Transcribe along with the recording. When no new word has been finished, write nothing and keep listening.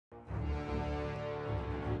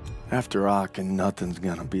After Aachen, nothing's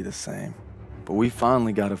gonna be the same. But we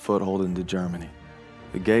finally got a foothold into Germany.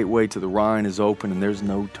 The gateway to the Rhine is open and there's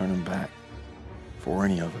no turning back. For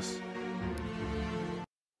any of us.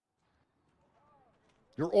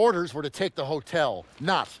 Your orders were to take the hotel,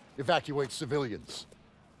 not evacuate civilians.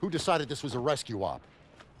 Who decided this was a rescue op?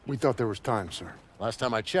 We thought there was time, sir. Last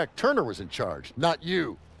time I checked, Turner was in charge, not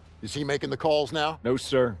you. Is he making the calls now? No,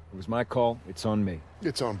 sir. It was my call. It's on me.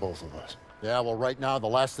 It's on both of us. Yeah, well, right now, the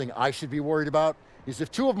last thing I should be worried about is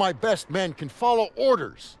if two of my best men can follow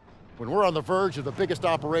orders when we're on the verge of the biggest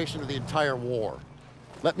operation of the entire war.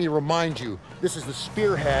 Let me remind you, this is the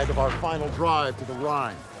spearhead of our final drive to the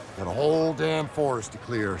Rhine. Got a whole damn forest to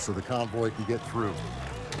clear so the convoy can get through.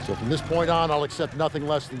 So from this point on, I'll accept nothing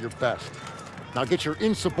less than your best. Now get your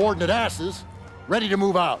insubordinate asses ready to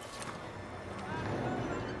move out.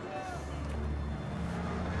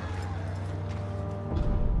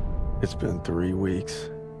 It's been 3 weeks.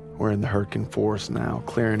 We're in the Hürtgen Forest now,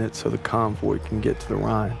 clearing it so the convoy can get to the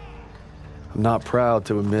Rhine. I'm not proud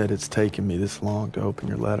to admit it's taken me this long to open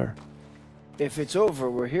your letter. If it's over,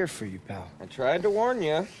 we're here for you, pal. I tried to warn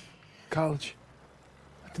you. College.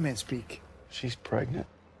 Let the man speak. She's pregnant.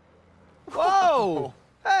 Whoa!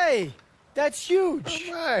 Hey, that's huge.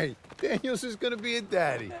 All right. Daniels is gonna be a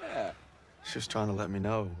daddy. Yeah. She was trying to let me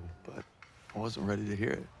know, but I wasn't ready to hear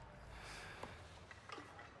it.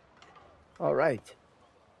 All right.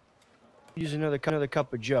 Use another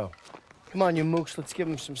cup of Joe. Come on, you mooks, let's give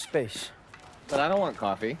him some space. But I don't want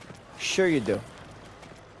coffee. Sure you do.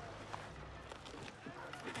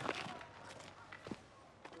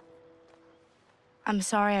 I'm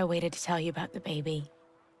sorry I waited to tell you about the baby.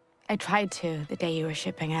 I tried to the day you were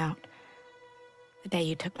shipping out. The day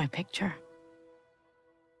you took my picture.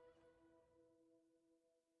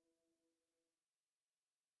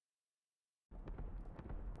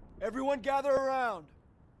 Everyone gather around.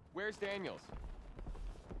 Where's Daniels?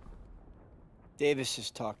 Davis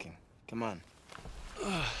is talking. Come on.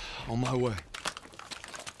 On my way.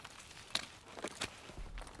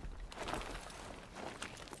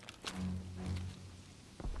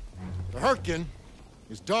 The Hürtgen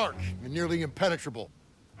is dark and nearly impenetrable.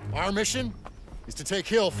 Our mission is to take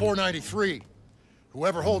Hill 493.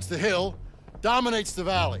 Whoever holds the hill dominates the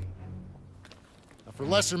valley. Now, for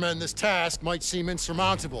lesser men, this task might seem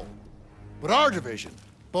insurmountable. But our division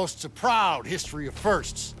boasts a proud history of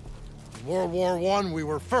firsts. In World War I, we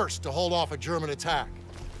were first to hold off a German attack.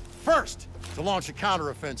 First to launch a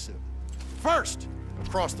counteroffensive. First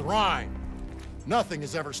across the Rhine. Nothing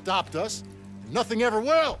has ever stopped us, and nothing ever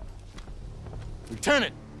will.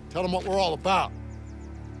 Lieutenant, tell them what we're all about.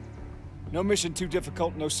 No mission too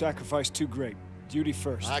difficult, no sacrifice too great. Duty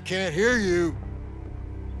first. I can't hear you.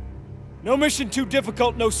 No mission too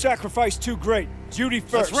difficult, no sacrifice too great. Duty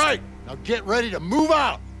first. That's right. Now get ready to move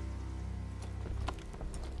out.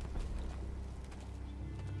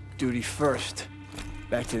 Duty first.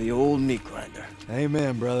 Back to the old meat grinder.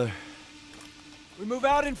 Amen, brother. We move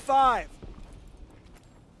out in 5.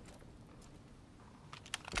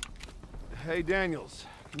 Hey, Daniels.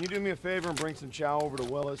 Can you do me a favor and bring some chow over to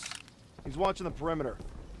Willis? He's watching the perimeter.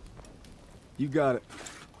 You got it.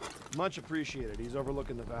 Much appreciated. He's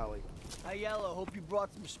overlooking the valley. Hi, Yellow. Hope you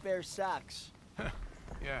brought some spare socks.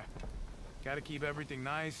 Yeah. Gotta keep everything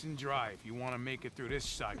nice and dry if you want to make it through this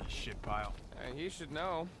soggy shit pile. He should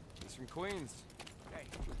know. He's from Queens. Hey.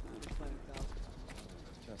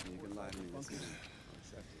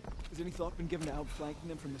 Has any thought been given to outflanking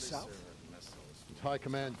them from the south? High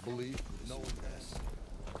command believe no one has.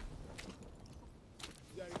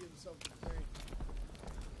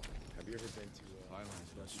 Have you ever been to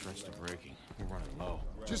Highlands? Stretched to breaking. We're running low.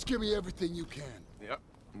 Just give me everything you can. Yep.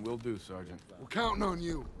 Will do, Sergeant. We're counting on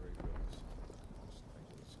you.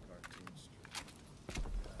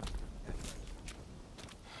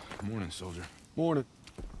 Morning, soldier. Morning.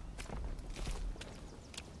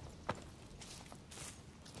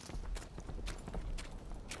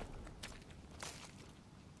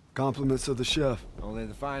 Compliments of the chef. Only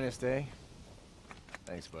the finest, eh?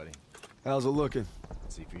 Thanks, buddy. How's it looking?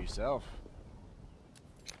 See for yourself.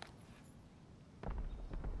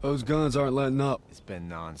 Those guns aren't letting up. It's been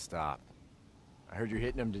non-stop. I heard you're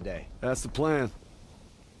hitting them today. That's the plan.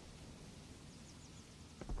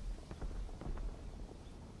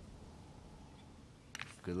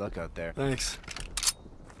 Good luck out there. Thanks.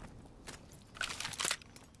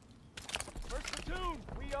 First platoon,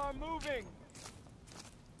 we are moving.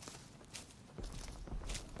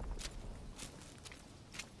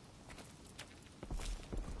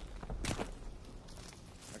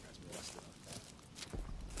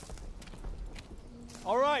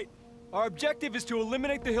 All right, Our objective is to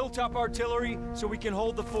eliminate the hilltop artillery so we can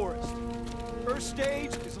hold the forest. First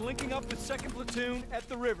stage is linking up with 2nd Platoon at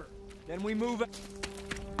the river. Then we move...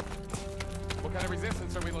 What kind of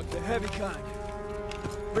resistance are we looking The at? heavy kind.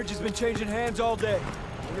 Bridge has been changing hands all day.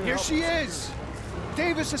 Here she is!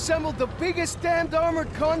 Davis assembled the biggest damned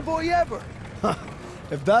armored convoy ever!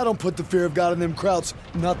 If that don't put the fear of God in them krauts,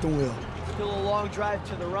 nothing will. Still a long drive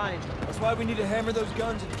to the Rhine. That's why we need to hammer those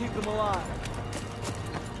guns and keep them alive.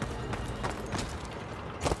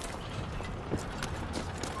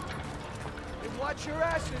 Hey, watch your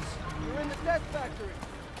asses! You're in the death factory!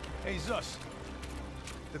 Hey, Zus.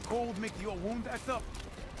 The cold make the old wound act up?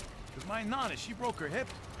 Because my Nana, she broke her hip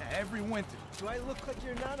every winter. Do I look like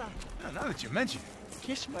your nana? Now that you mention it,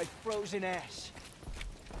 Kiss my frozen ass.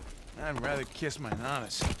 I'd rather kiss my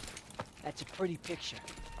Nanas. That's a pretty picture.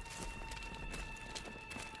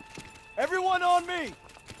 Everyone on me!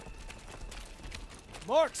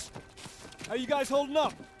 Marks, how you guys holding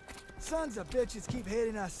up? Sons of bitches keep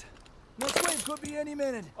hitting us. No wave could be any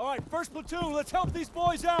minute. All right, 1st Platoon, let's help these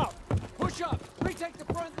boys out. Push up! Retake the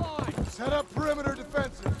front line! Set up perimeter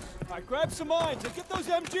defenses. All right, grab some mines and get those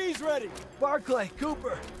MGs ready. Barclay,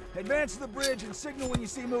 Cooper, advance to the bridge and signal when you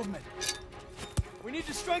see movement. We need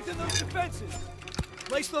to strengthen those defenses.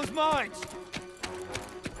 Place those mines.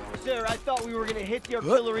 Sir, I thought we were gonna hit the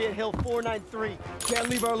artillery at Hill 493. Can't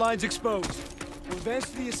leave our lines exposed. We'll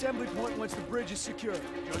advance to the assembly point once the bridge is secure.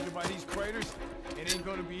 Judging by these craters, it ain't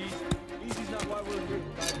gonna be easy. Easy's not why we're here.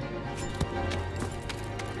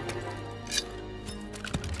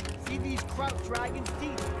 See these kraut dragons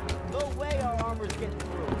deep? No way our armor's getting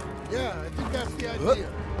through. Yeah, I think that's the idea.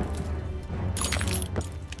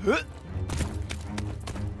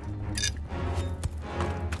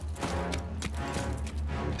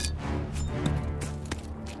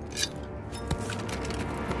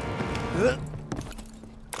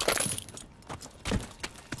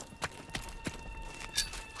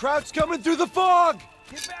 Kraut's coming through the fog!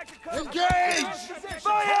 Get back to cover! Engage!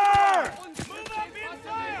 Fire! Move up in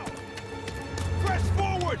file! Press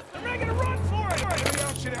forward! They're making a run for it! Enemy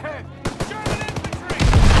action ahead! German infantry!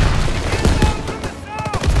 Inbound from the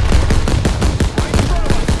south! Right in front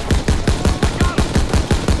of us! I got him!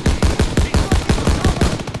 He's looking for cover!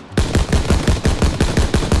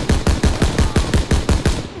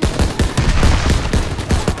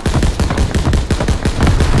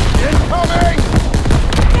 Incoming!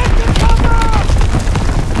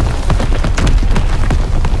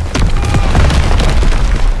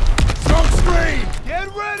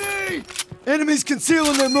 Enemies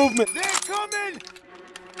concealing their movement. They're coming!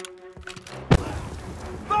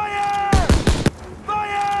 Fire!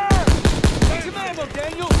 Fire! Take some ammo,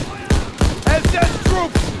 Daniel! SS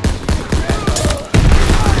troops!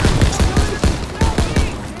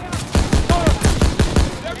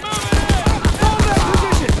 They're moving in! Hold that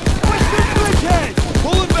position! Western bridgehead!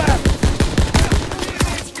 Pulling back!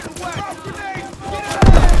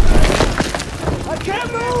 I can't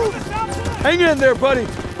move! Hang in there, buddy!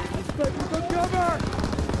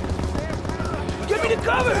 Give me the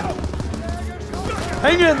cover!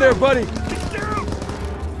 Hang in there, buddy!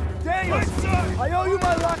 Daniel, I owe you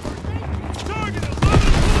my life! Target 11!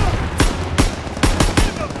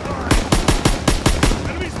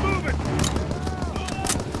 Enemy's moving!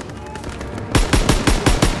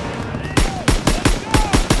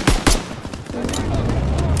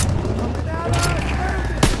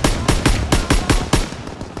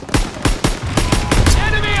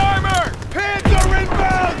 Enemy armor! Panzer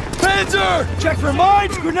inbound! Panzer! Check for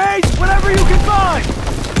mines, grenades, whatever you can find!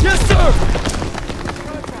 Yes, sir!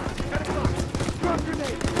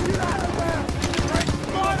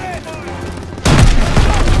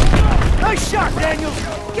 Nice shot, Daniels!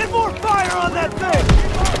 Get more fire on that thing!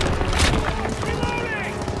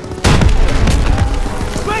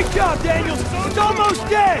 Great job, Daniels! It's almost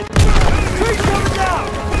dead! Tree's coming down!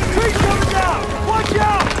 Tree's coming down! Watch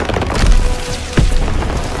out!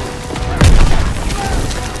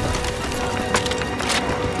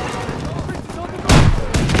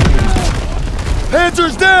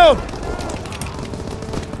 Panzer's down!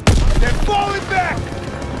 They're falling back!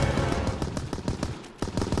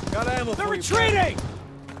 Got ammo. They're retreating!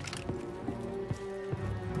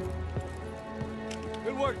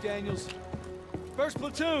 Good work, Daniels. 1st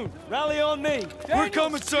Platoon, rally on me. We're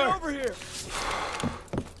coming, sir. Get over here.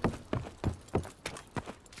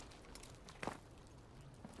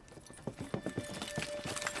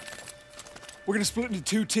 We're gonna split into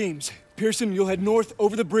 2 teams. Pearson, you'll head north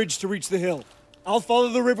over the bridge to reach the hill. I'll follow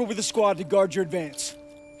the river with a squad to guard your advance.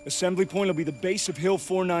 Assembly point will be the base of Hill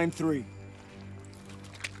 493.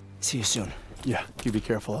 See you soon. Yeah, you be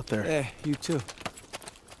careful out there. Hey, you too.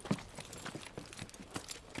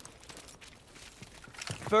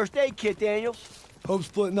 first aid kit, Daniels. Hope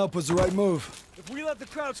splitting up was the right move. If we let the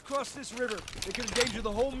Krauts cross this river, they could endanger the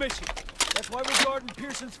whole mission. That's why we're guarding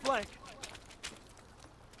Pearson's flank.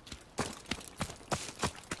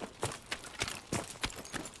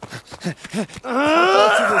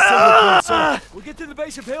 We'll get to the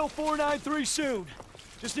base of Hill 493 soon.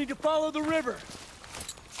 Just need to follow the river.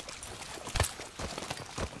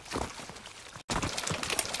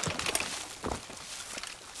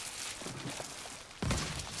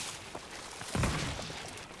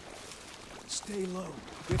 Stay low.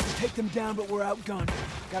 We have to take them down, but we're outgunned.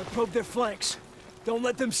 Gotta probe their flanks. Don't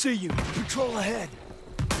let them see you. Patrol ahead.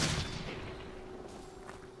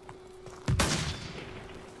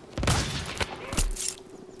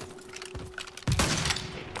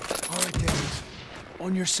 All right, Daniels.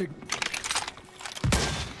 On your signal.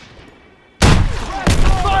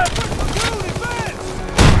 Fire! Platoon, advance!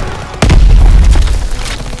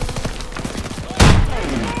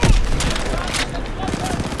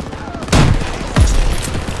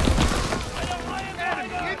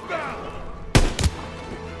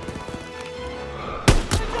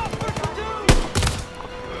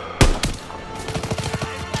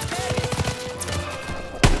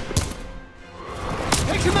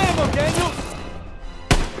 Take some ammo, Daniels!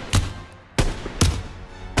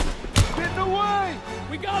 Get in the way!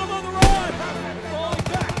 We got him on the run! Falling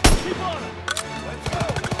back! Keep on him! Let's go!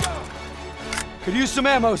 Could use some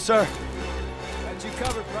ammo, sir. Got you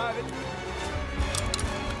covered, Private.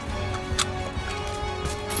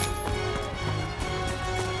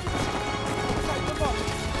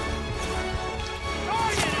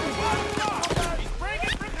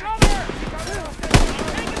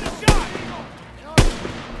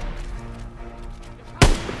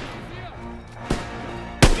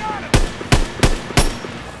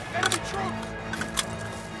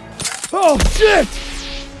 Oh, shit!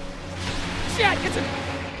 Shit! It's a...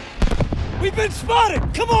 We've been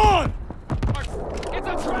spotted! Come on! It's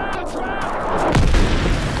a trap! A trap!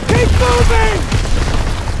 Keep moving!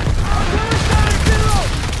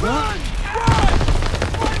 Run!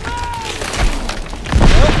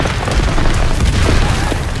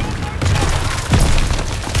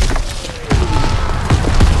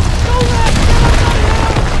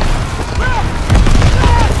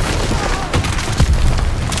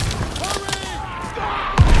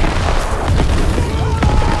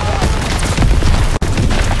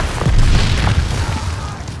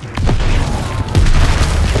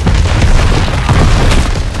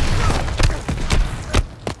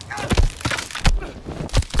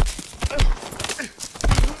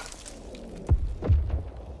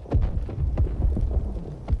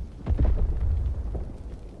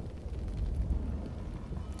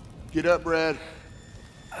 Get up, Brad.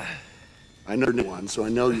 I know one, so I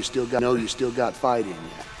know you still got fight in you.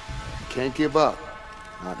 You can't give up.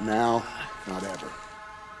 Not now, not ever.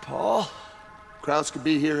 Paul? Krauts could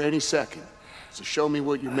be here any second. So show me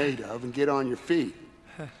what you're made of and get on your feet.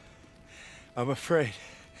 I'm afraid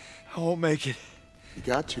I won't make it. You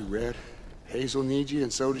got to, Red. Hazel needs you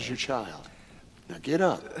and so does your child. Now get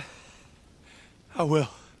up. I will.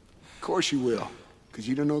 Of course you will, because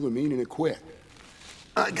you don't know the meaning of quit.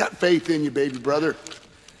 I got faith in you, baby brother.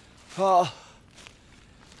 Paul.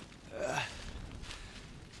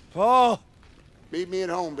 Paul. Meet me at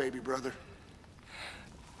home, baby brother.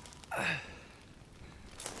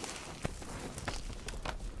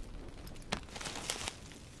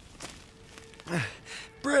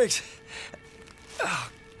 Briggs.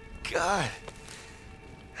 Oh, God.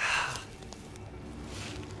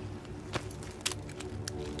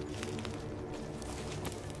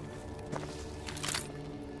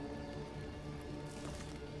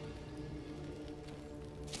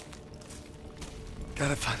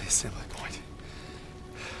 Gotta find the assembly point.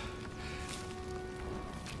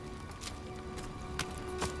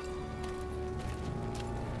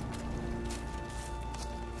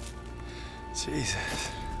 Jesus.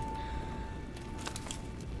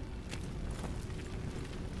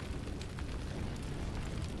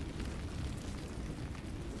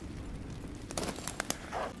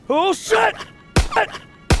 Oh, shit!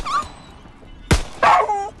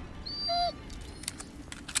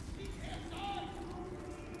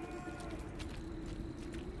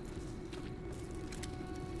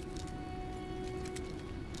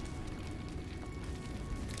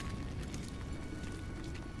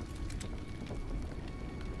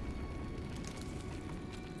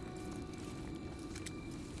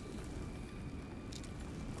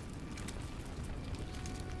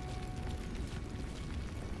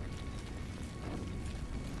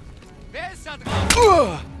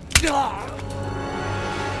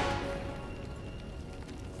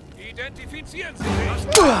 Identifizieren Sie sich!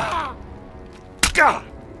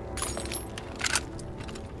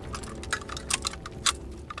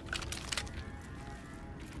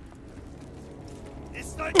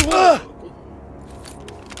 Ist ein...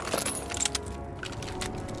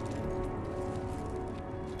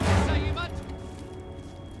 Ist da jemand?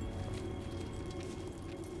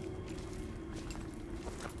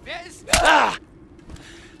 Wer ist...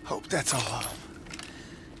 Hope that's all of them.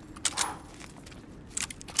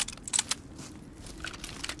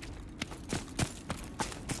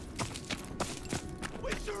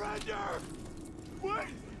 We surrender! Wait!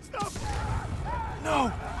 Stop!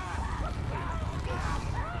 No!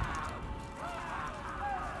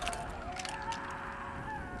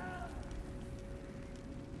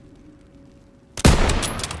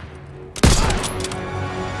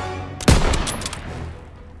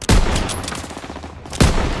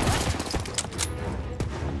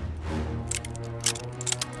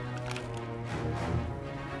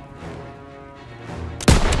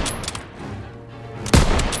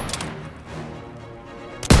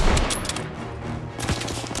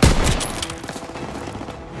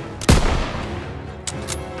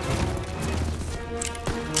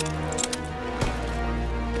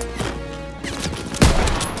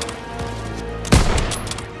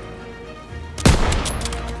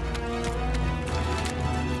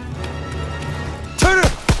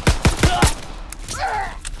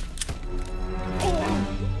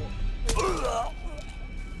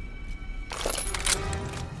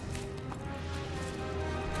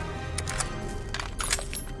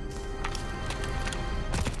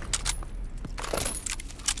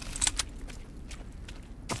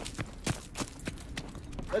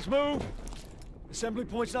 Let's move. Assembly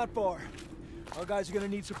point's not far. Our guys are gonna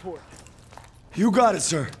need support. You got it,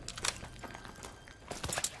 sir.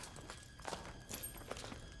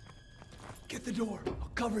 Get the door. I'll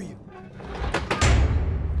cover you.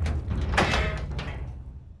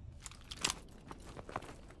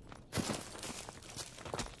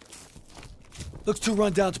 Looks too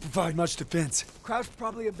run down to provide much defense. Crowd's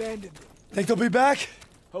probably abandoned it. Think they'll be back?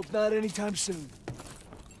 Hope not anytime soon.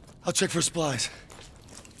 I'll check for supplies.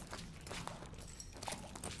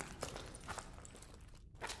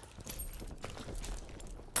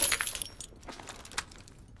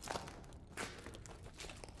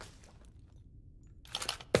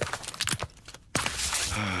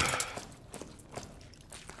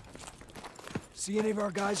 See any of our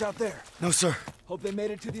guys out there? No, sir. Hope they made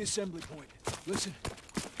it to the assembly point. Listen.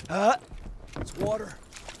 It's water.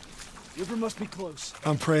 River must be close.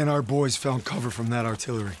 I'm praying our boys found cover from that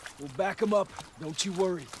artillery. We'll back them up. Don't you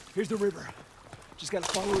worry. Here's the river. Just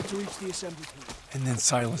gotta follow it to reach the assembly point. And then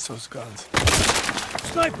silence those guns.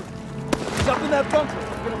 Sniper! He's up in that bunker.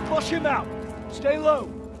 I'm gonna flush him out. Stay low.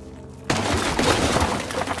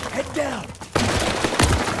 Head down.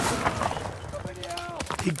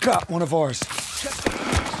 He got one of ours. Check the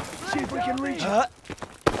trees. See if we can reach him.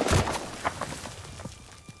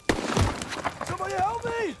 Somebody help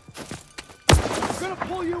me! I'm gonna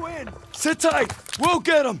pull you in. Sit tight. We'll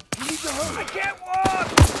get him. You need to hurry. I can't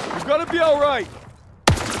walk! You're gonna be all right.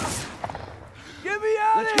 Get me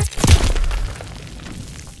out of here!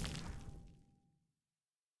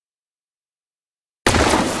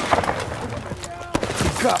 He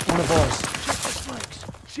got one of ours. Check the flanks.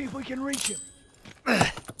 See if we can reach him.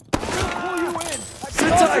 I'm gonna pull you in. Sit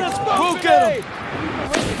tight. We'll get him.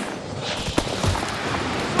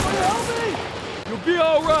 Somebody help me! You'll be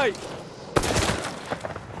all right.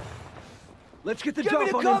 Let's get the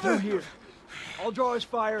dump on him through here. I'll draw his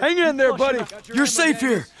fire. Hang in there, buddy. You're ammo, safe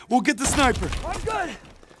Daniels. here. We'll get the sniper. I'm good.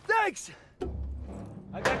 Thanks.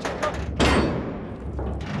 I got you covered.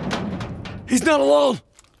 He's not alone.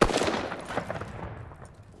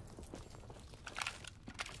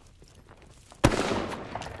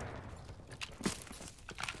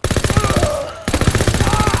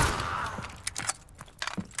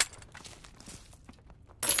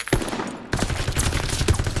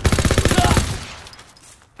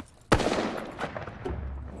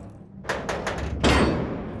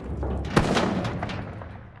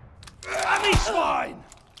 Fine!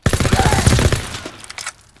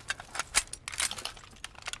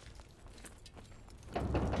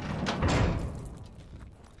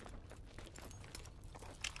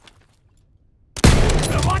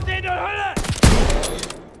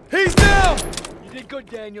 He's down! You did good,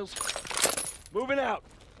 Daniels. Moving out.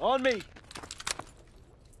 On me.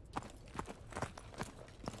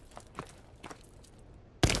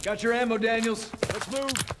 Got your ammo, Daniels. Let's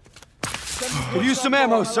move. Could use some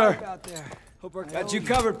ammo, sir. Got you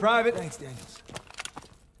covered, Private. Thanks, Daniels.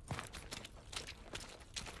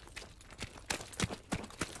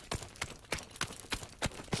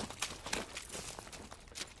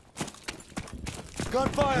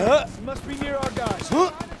 Gunfire! You must be near our guys.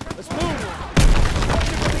 Let's move!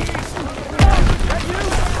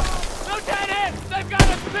 No dead ends! They've got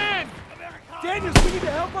us pinned! Daniels, we need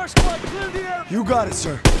to help our squad clear the air! You got it,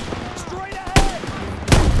 sir. Straight ahead!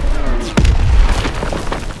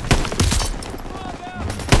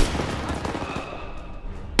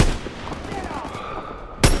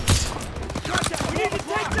 We need to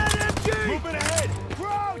take that MG! Moving ahead!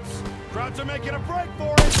 Krauts! Krauts are making a break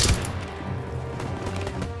for it!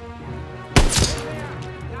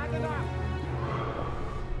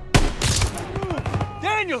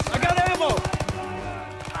 Daniels, I got ammo!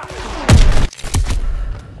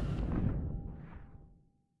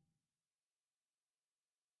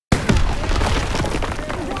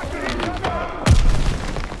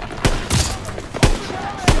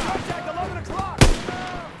 Contact 11 o'clock!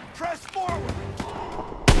 Press forward!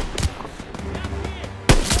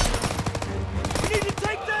 We need to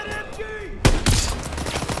take that MG!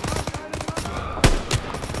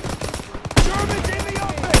 Germans in the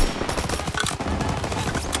open!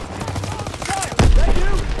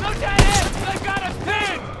 No dead ends! They've got us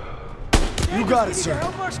pinned! You got it, We need to sir.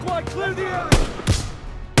 help our squad clear the area!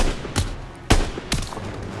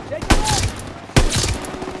 Take it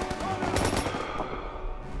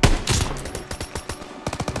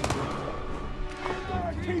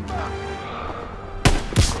Keep up!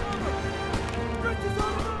 Bridge is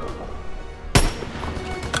on the move!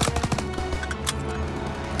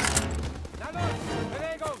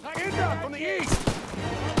 Inbound from the east!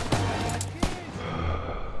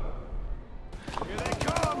 Here they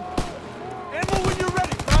come! Ammo when you're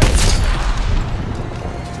ready, Private!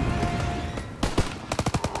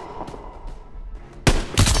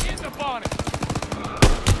 In the bonnet!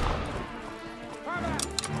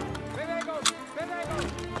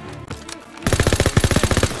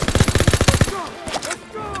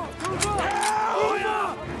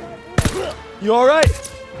 You all right?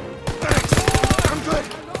 I'm good!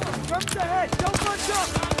 Jump ahead! Don't bunch up!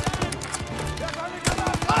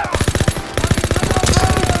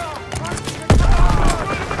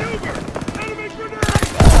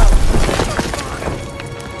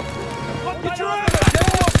 Get your ammo!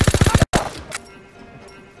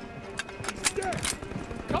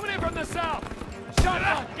 Coming in from the south!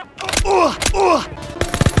 Shotgun!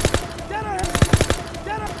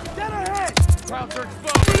 Dead ahead! Krauts are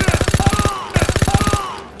exposed!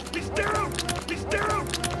 He's down! He's down!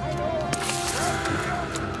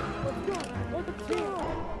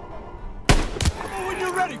 Ammo when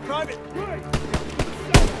you're ready, Private!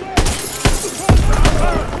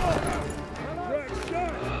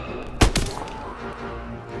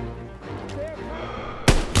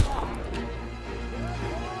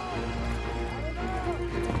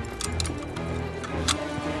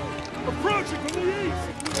 Approaching from the east!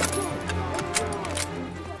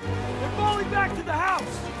 They're falling back to the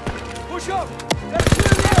house! Push up! Let's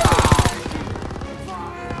clear the area!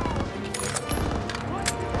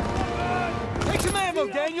 Take some ammo,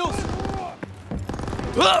 Daniels!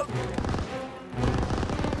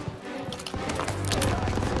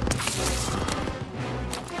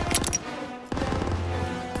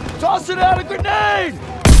 Toss it out, a grenade!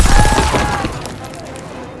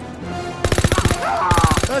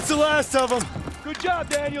 That's the last of them. Good job,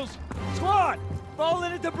 Daniels! Squad, fall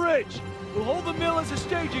in at the bridge. We'll hold the mill as a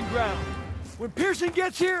staging ground. When Pearson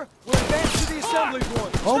gets here, we'll advance to the assembly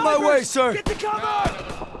point. On my way, sir. Get to cover!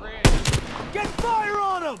 Get fire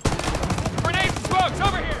on them! Grenades and smokes,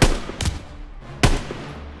 over here!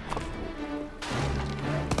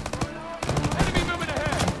 Enemy moving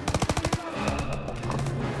ahead!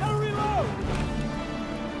 Gotta reload!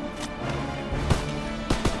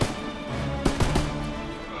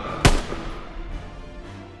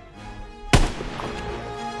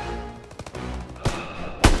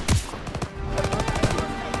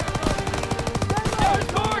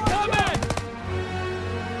 There's more coming!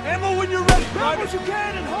 Ammo when you're ready, Grab Private! what you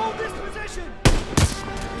can and hold this position!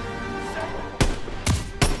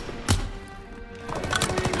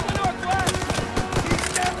 To the northwest!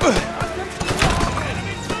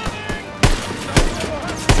 Enemy's moving!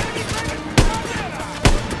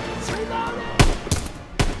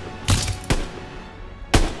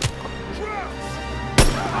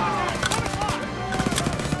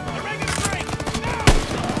 They're making a break!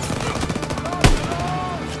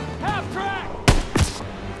 Half track!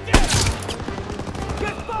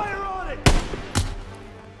 Get fire on it!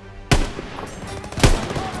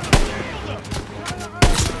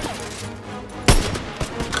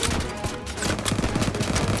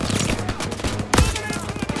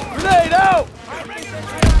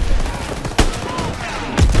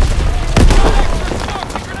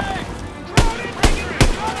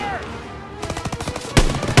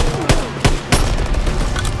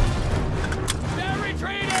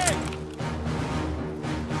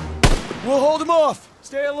 We'll hold him off.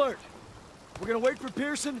 Stay alert. We're gonna wait for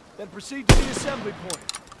Pearson, then proceed to the assembly point.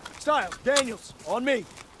 Stiles, Daniels, on me.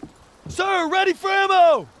 Sir, ready for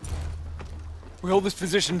ammo! We hold this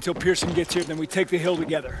position until Pearson gets here, then we take the hill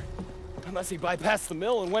together. Unless he bypassed the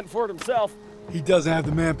mill and went for it himself. He doesn't have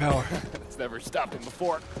the manpower. It's never stopped him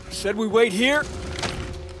before. Said we wait here,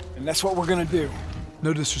 and that's what we're gonna do.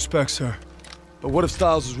 No disrespect, sir. But what if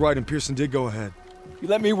Stiles was right and Pearson did go ahead? You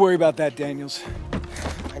let me worry about that, Daniels.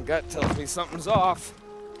 My gut tells me something's off.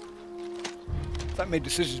 If I made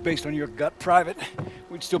decisions based on your gut, Private,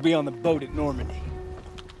 we'd still be on the boat at Normandy.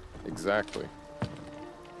 Exactly.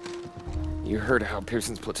 You heard how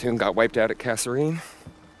Pearson's platoon got wiped out at Kasserine?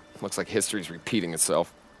 Looks like history's repeating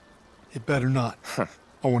itself. It better not.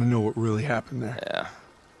 I want to know what really happened there. Yeah.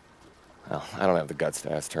 Well, I don't have the guts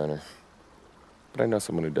to ask Turner. But I know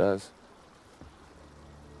someone who does.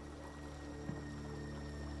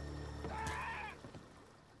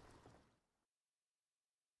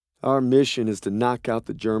 Our mission is to knock out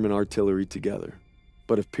the German artillery together.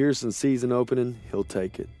 But if Pearson sees an opening, he'll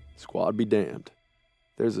take it. Squad be damned.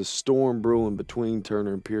 There's a storm brewing between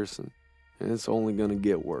Turner and Pearson, and it's only gonna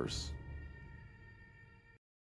get worse.